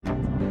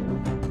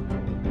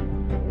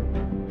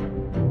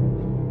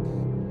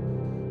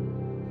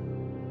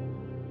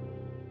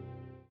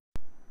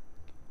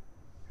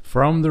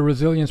From the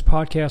Resilience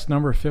Podcast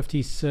number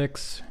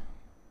 56,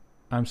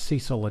 I'm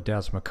Cecil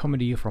Ledesma, coming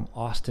to you from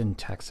Austin,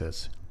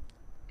 Texas.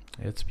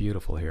 It's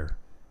beautiful here.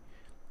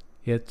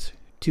 It's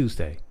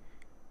Tuesday,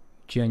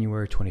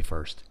 January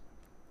 21st.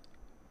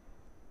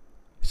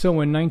 So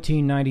in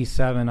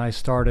 1997, I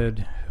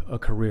started a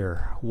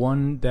career,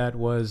 one that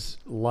was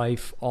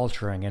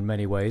life-altering in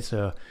many ways,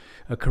 a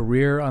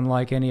career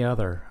unlike any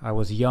other. I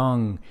was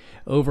young,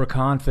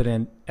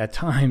 overconfident at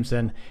times,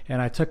 and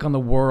I took on the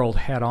world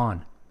head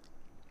on.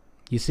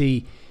 You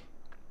see,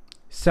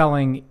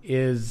 selling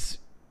is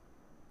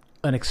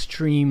an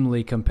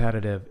extremely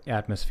competitive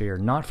atmosphere,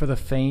 not for the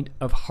faint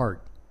of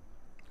heart.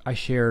 I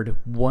shared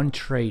one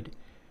trait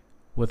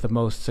with the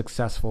most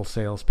successful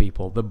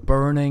salespeople: the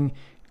burning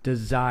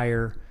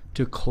desire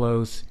to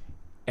close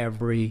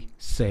every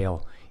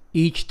sale.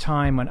 Each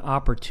time an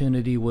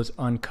opportunity was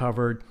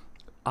uncovered,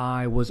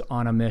 I was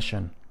on a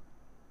mission.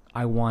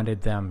 I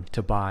wanted them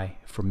to buy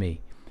from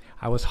me.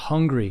 I was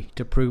hungry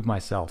to prove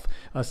myself,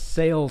 a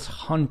sales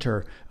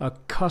hunter, a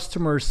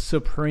customer's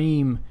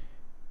supreme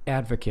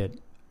advocate,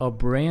 a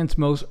brand's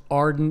most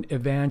ardent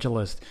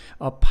evangelist,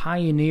 a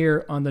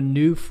pioneer on the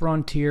new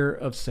frontier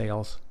of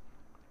sales.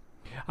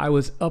 I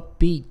was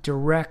upbeat,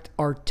 direct,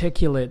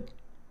 articulate.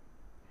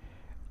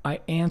 I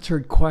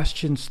answered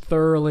questions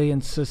thoroughly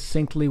and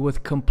succinctly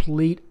with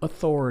complete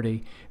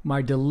authority.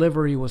 My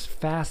delivery was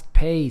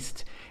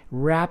fast-paced,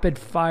 rapid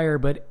fire,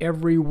 but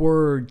every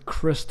word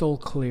crystal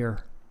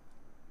clear.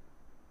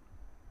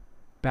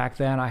 Back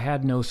then, I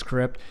had no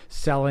script.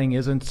 Selling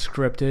isn't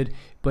scripted,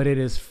 but it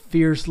is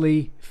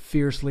fiercely,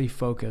 fiercely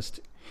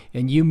focused.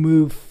 And you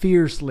move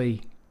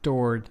fiercely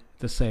toward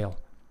the sale.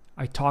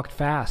 I talked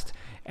fast,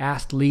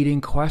 asked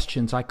leading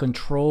questions. I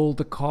controlled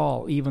the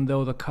call, even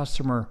though the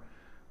customer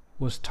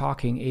was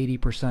talking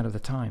 80% of the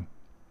time.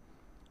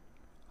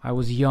 I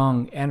was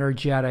young,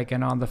 energetic,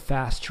 and on the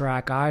fast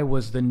track. I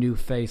was the new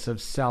face of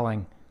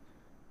selling.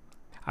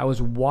 I was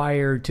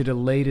wired to the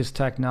latest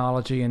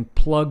technology and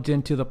plugged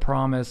into the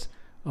promise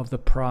of the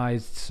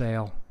prized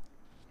sale.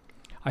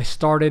 I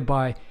started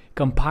by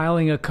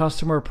compiling a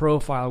customer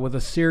profile with a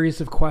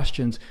series of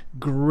questions,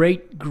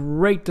 great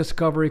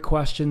discovery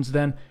questions,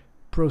 then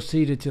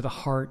proceeded to the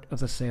heart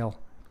of the sale.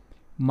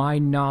 My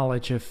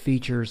knowledge of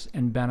features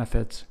and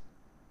benefits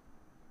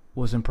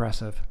was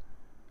impressive.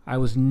 I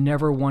was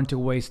never one to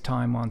waste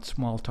time on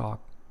small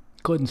talk.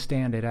 Couldn't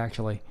stand it,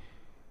 actually.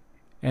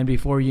 And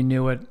before you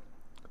knew it,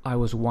 I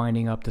was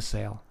winding up the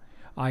sale.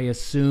 I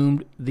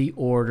assumed the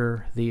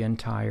order the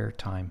entire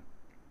time.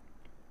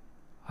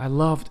 I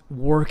loved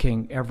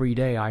working every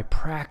day. I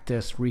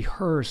practiced,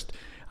 rehearsed,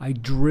 I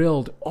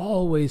drilled,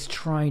 always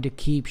trying to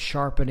keep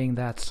sharpening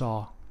that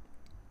saw.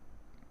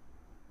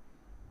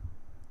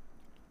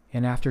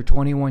 And after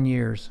 21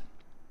 years,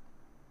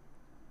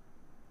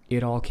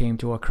 it all came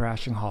to a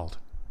crashing halt.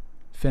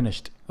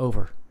 Finished,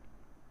 over.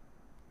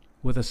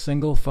 With a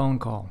single phone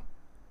call,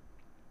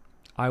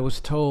 I was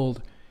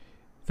told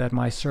that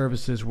my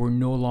services were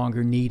no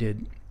longer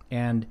needed,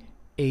 and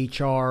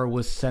HR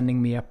was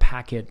sending me a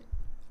packet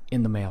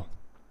in the mail.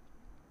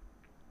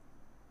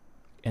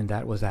 And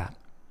that was that.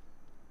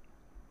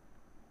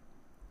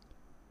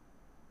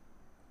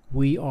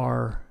 We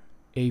are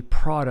a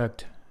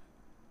product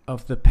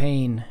of the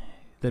pain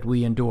that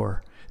we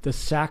endure, the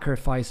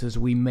sacrifices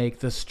we make,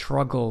 the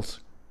struggles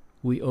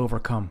we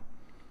overcome.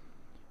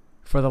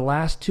 For the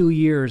last 2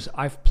 years,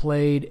 I've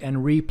played and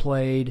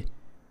replayed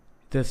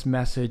this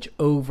message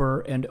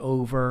over and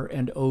over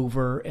and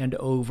over and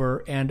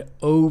over and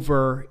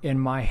over in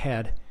my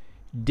head,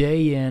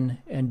 day in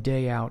and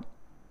day out.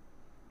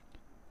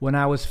 When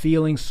I was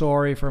feeling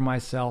sorry for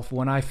myself,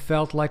 when I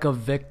felt like a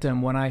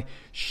victim, when I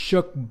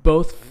shook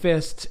both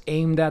fists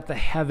aimed at the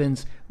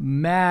heavens,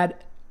 mad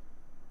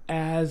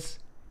as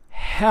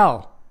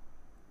hell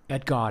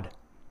at God.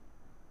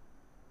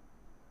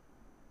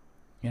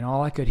 And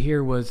all I could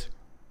hear was,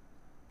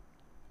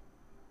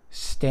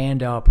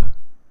 stand up.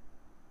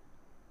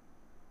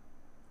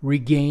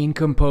 Regain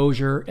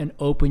composure and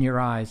open your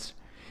eyes,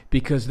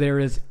 because there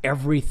is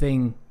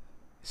everything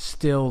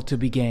still to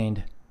be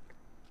gained.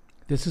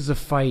 This is a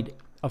fight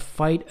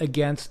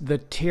against the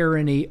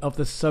tyranny of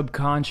the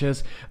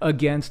subconscious,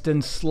 against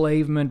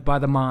enslavement by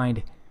the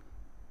mind,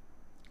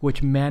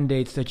 which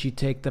mandates that you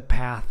take the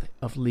path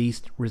of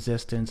least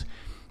resistance.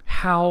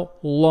 How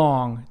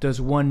long does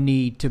one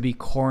need to be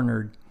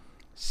cornered,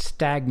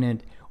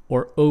 stagnant,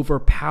 or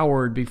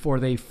overpowered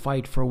before they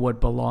fight for what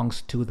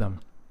belongs to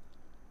them?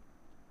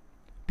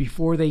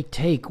 Before they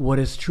take what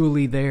is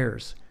truly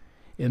theirs?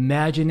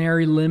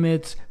 Imaginary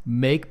limits,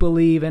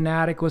 make-believe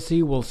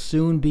inadequacy will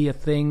soon be a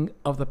thing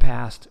of the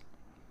past.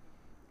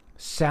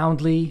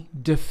 Soundly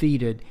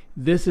defeated.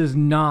 This is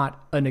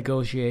not a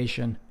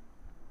negotiation.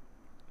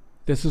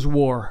 This is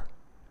war.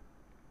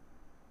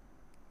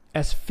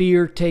 As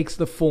fear takes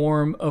the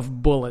form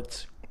of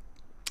bullets,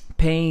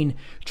 pain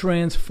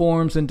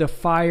transforms into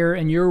fire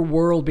and your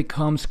world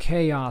becomes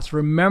chaos.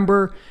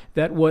 Remember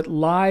that what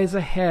lies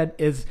ahead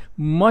is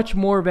much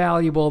more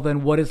valuable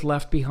than what is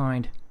left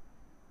behind.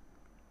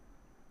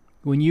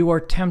 When you are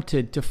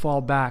tempted to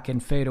fall back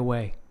and fade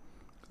away,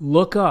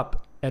 Look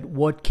up at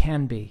what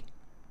can be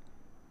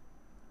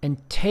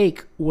and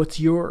take what's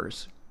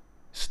yours.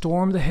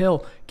 Storm the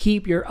hill.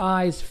 Keep your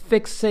eyes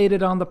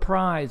fixated on the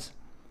prize.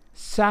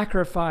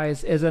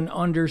 Sacrifice is an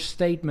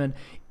understatement.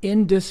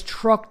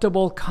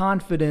 Indestructible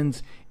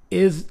confidence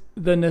is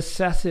the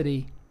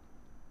necessity.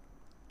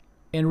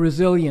 And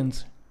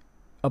resilience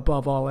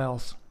above all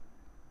else.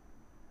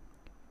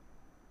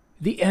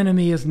 The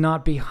enemy is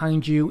not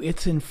behind you,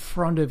 it's in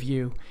front of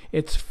you.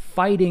 It's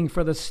fighting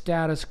for the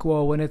status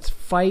quo, and its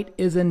fight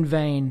is in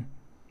vain.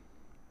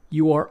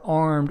 You are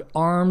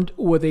armed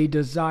with a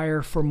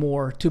desire for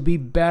more, to be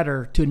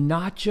better, to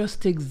not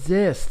just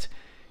exist,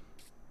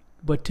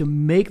 but to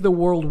make the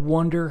world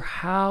wonder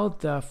how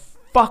the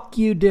fuck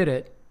you did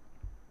it.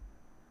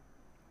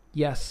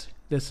 Yes,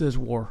 this is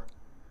war.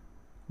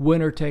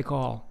 Winner take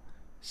all.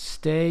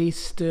 Stay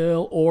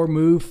still or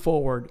move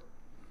forward.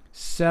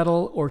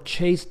 Settle or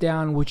chase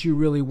down what you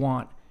really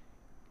want.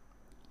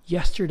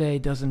 Yesterday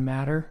doesn't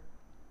matter.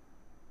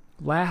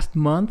 Last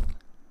month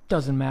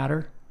doesn't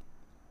matter.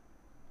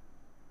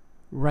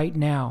 Right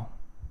now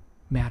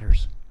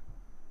matters.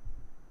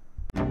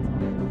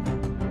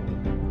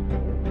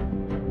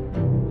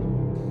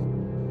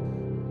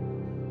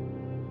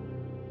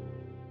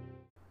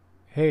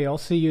 Hey, I'll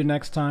see you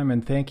next time,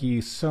 and thank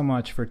you so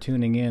much for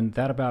tuning in.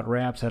 That about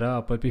wraps it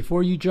up. But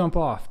before you jump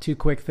off, 2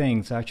 quick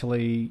things,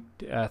 actually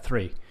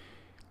 3.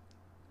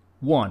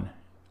 1,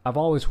 I've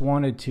always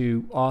wanted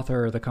to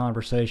author the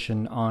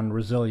conversation on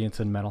resilience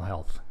and mental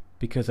health,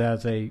 because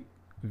as a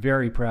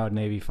very proud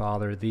Navy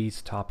father,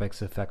 these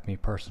topics affect me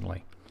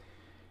personally.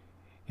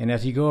 And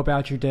as you go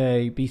about your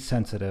day, be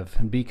sensitive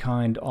and be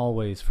kind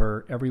always,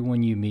 for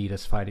everyone you meet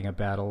is fighting a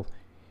battle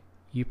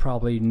you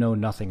probably know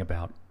nothing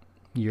about.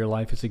 Your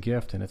life is a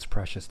gift, and it's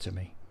precious to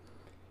me.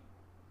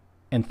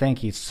 And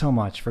thank you so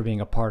much for being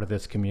a part of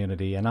this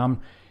community. And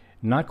I'm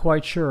not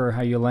quite sure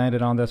how you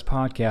landed on this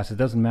podcast. It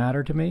doesn't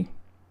matter to me.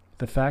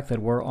 The fact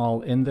that we're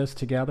all in this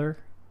together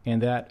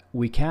and that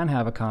we can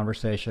have a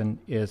conversation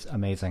is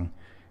amazing.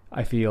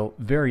 I feel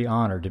very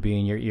honored to be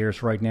in your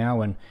ears right now,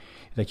 and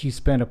that you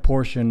spend a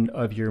portion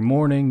of your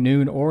morning,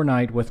 noon, or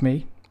night with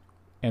me.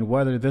 And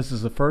whether this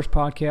is the first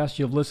podcast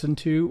you've listened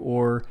to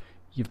or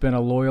you've been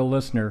a loyal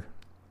listener,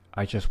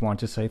 I just want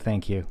to say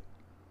thank you.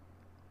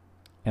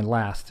 And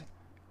last,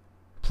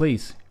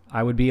 please,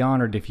 I would be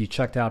honored if you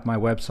checked out my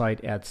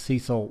website at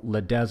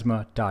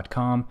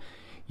cecilledesma.com.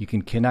 You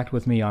can connect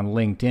with me on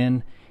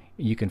LinkedIn.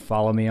 You can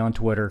follow me on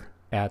Twitter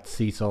at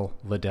Cecil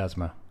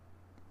Ledesma.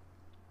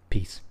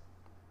 Peace.